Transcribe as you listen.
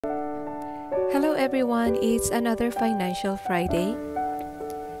Hello everyone, it's another Financial Friday.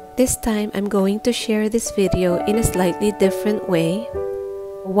 This time I'm going to share this video in a slightly different way.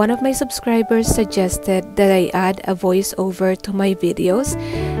 One of my subscribers suggested that I add a voiceover to my videos,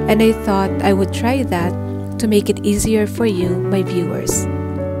 and I thought I would try that to make it easier for you, my viewers.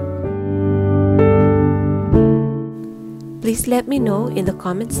 Please let me know in the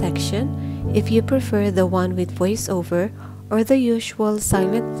comment section if you prefer the one with voiceover or the usual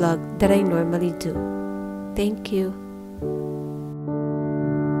silent vlog that I normally do. Thank you.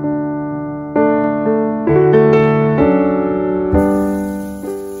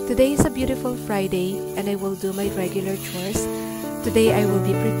 Today is a beautiful Friday and I will do my regular chores. Today I will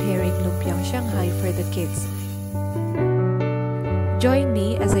be preparing lumpiang Shanghai for the kids. Join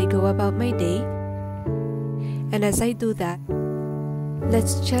me as I go about my day. And as I do that,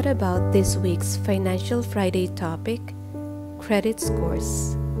 let's chat about this week's Financial Friday topic, credit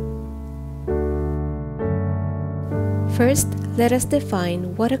scores. First, let us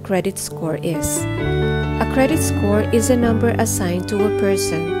define what a credit score is. A credit score is a number assigned to a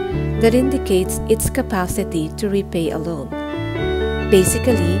person that indicates its capacity to repay a loan.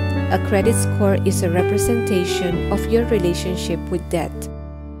 Basically, a credit score is a representation of your relationship with debt.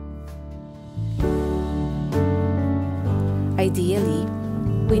 Ideally,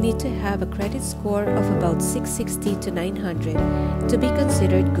 we need to have a credit score of about 660 to 900 to be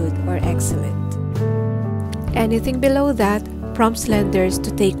considered good or excellent. Anything below that prompts lenders to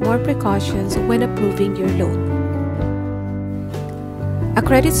take more precautions when approving your loan. A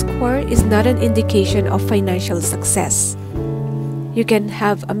credit score is not an indication of financial success. You can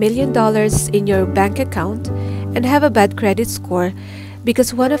have $1 million in your bank account and have a bad credit score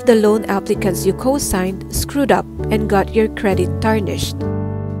because one of the loan applicants you co-signed screwed up and got your credit tarnished.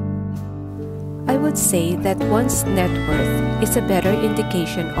 I would say that one's net worth is a better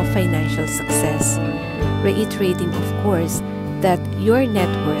indication of financial success, reiterating, of course, that your net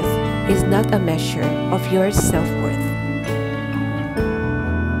worth is not a measure of your self-worth.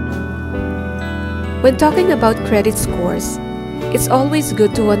 When talking about credit scores, it's always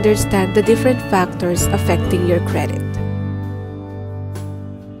good to understand the different factors affecting your credit.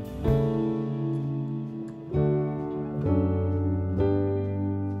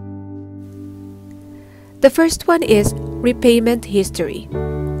 The first one is repayment history.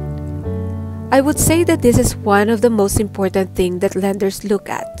 I would say that this is one of the most important things that lenders look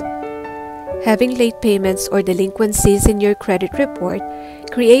at. Having late payments or delinquencies in your credit report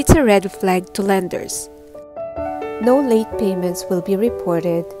creates a red flag to lenders. No late payments will be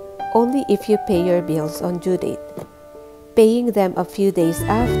reported only if you pay your bills on due date. Paying them a few days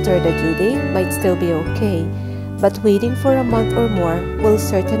after the due date might still be okay, but waiting for a month or more will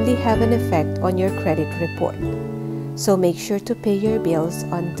certainly have an effect on your credit report. So make sure to pay your bills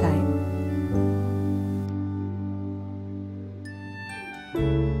on time.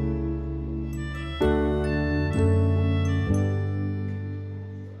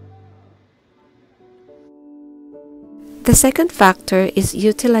 The second factor is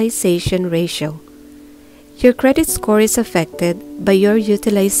utilization ratio. Your credit score is affected by your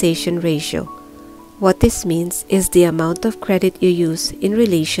utilization ratio. What this means is the amount of credit you use in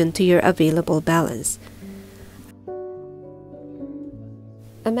relation to your available balance.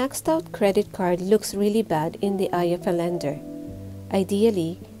 A maxed out credit card looks really bad in the eye of a lender.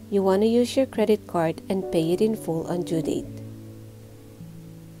 Ideally, you want to use your credit card and pay it in full on due date.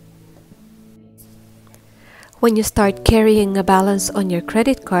 When you start carrying a balance on your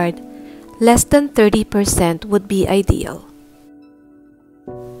credit card, less than 30% would be ideal.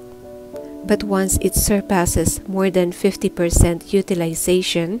 But once it surpasses more than 50%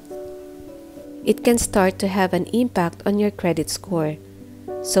 utilization, it can start to have an impact on your credit score,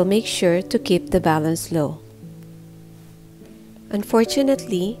 so make sure to keep the balance low.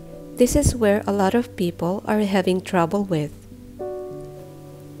 Unfortunately, this is where a lot of people are having trouble with.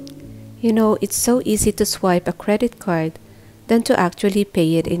 You know, it's so easy to swipe a credit card than to actually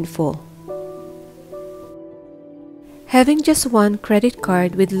pay it in full. Having just one credit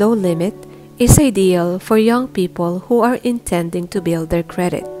card with low limit is ideal for young people who are intending to build their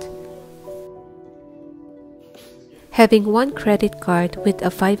credit. Having one credit card with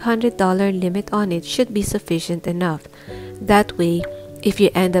a $500 limit on it should be sufficient enough. That way, if you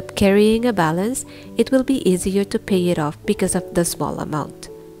end up carrying a balance, it will be easier to pay it off because of the small amount.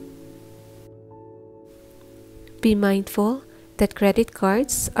 Be mindful that credit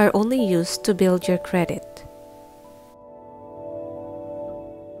cards are only used to build your credit.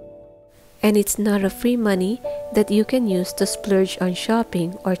 And it's not a free money that you can use to splurge on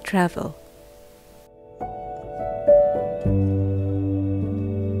shopping or travel.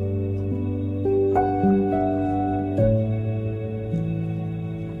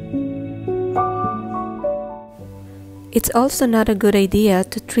 It's also not a good idea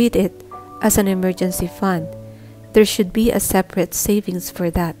to treat it as an emergency fund. There should be a separate savings for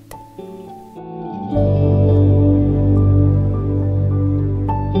that.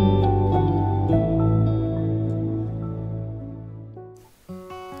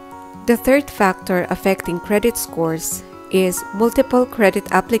 The third factor affecting credit scores is multiple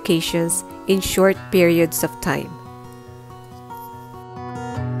credit applications in short periods of time.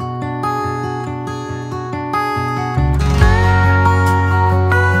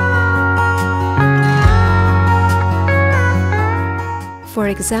 For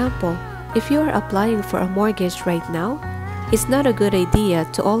example, if you are applying for a mortgage right now, it's not a good idea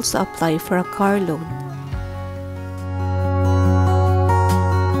to also apply for a car loan.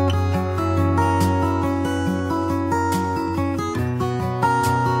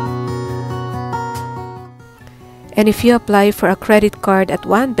 And if you apply for a credit card at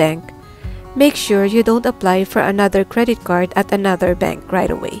one bank, make sure you don't apply for another credit card at another bank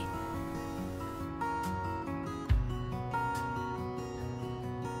right away.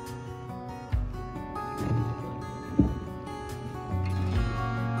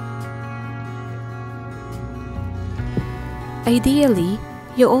 Ideally,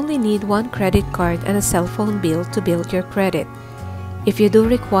 you only need one credit card and a cell phone bill to build your credit. If you do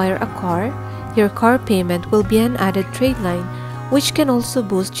require a car, your car payment will be an added trade line, which can also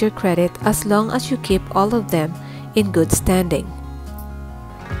boost your credit as long as you keep all of them in good standing.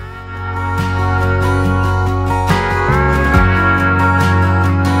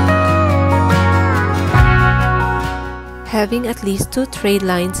 Having at least 2 trade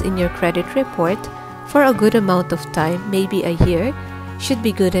lines in your credit report for a good amount of time, maybe a year, should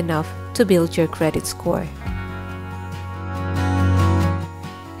be good enough to build your credit score.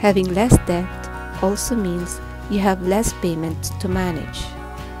 Having less debt also means you have less payments to manage.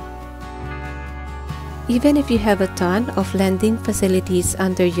 Even if you have a ton of lending facilities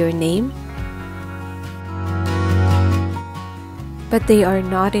under your name, but they are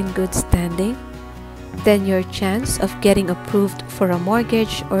not in good standing, then your chance of getting approved for a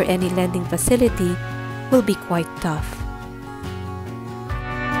mortgage or any lending facility will be quite tough.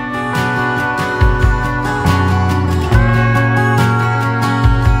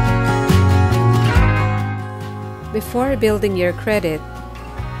 Before building your credit,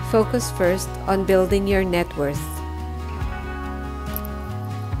 focus first on building your net worth.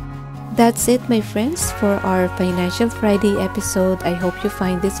 That's it, my friends, for our Financial Friday episode. I hope you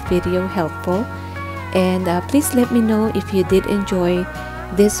find this video helpful, and please let me know if you did enjoy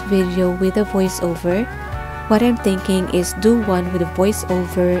this video with a voiceover. What I'm thinking is do one with a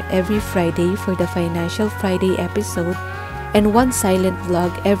voiceover every Friday for the Financial Friday episode, and one silent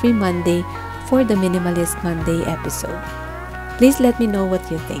vlog every Monday for the Minimalist Monday episode. Please let me know what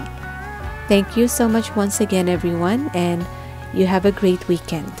you think. Thank you so much once again, everyone, and you have a great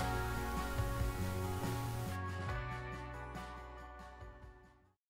weekend.